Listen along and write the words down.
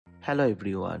Hello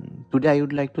everyone, today I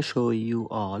would like to show you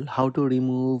all how to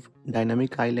remove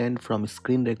dynamic island from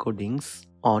screen recordings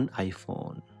on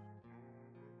iPhone.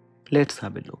 Let's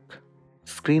have a look.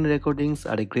 Screen recordings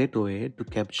are a great way to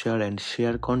capture and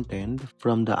share content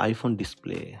from the iPhone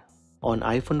display. On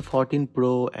iPhone 14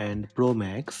 Pro and Pro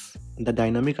Max, the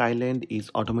dynamic island is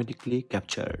automatically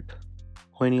captured.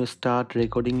 When you start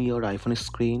recording your iPhone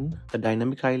screen, the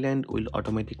dynamic island will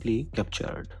automatically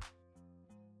captured.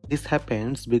 This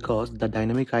happens because the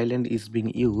dynamic island is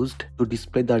being used to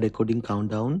display the recording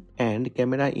countdown and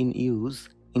camera in use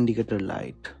indicator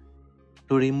light.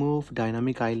 To remove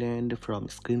dynamic island from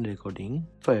screen recording,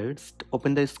 first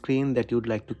open the screen that you would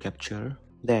like to capture,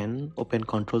 then open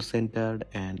Control Center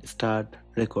and start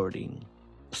recording.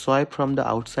 Swipe from the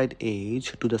outside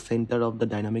edge to the center of the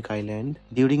dynamic island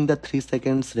during the 3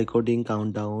 seconds recording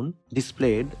countdown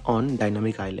displayed on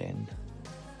dynamic island.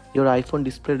 Your iPhone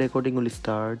display recording will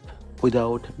start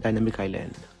without dynamic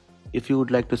island. If you would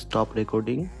like to stop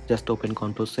recording, just open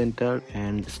Control Center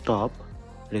and stop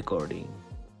recording.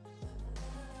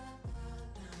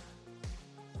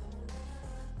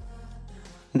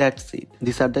 That's it.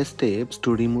 These are the steps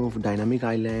to remove dynamic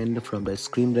island from the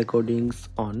screen recordings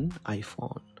on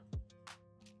iPhone.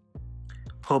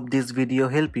 Hope this video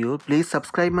helped you. Please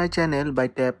subscribe my channel by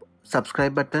tap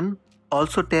subscribe button.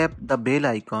 Also tap the bell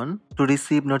icon to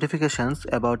receive notifications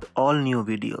about all new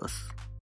videos.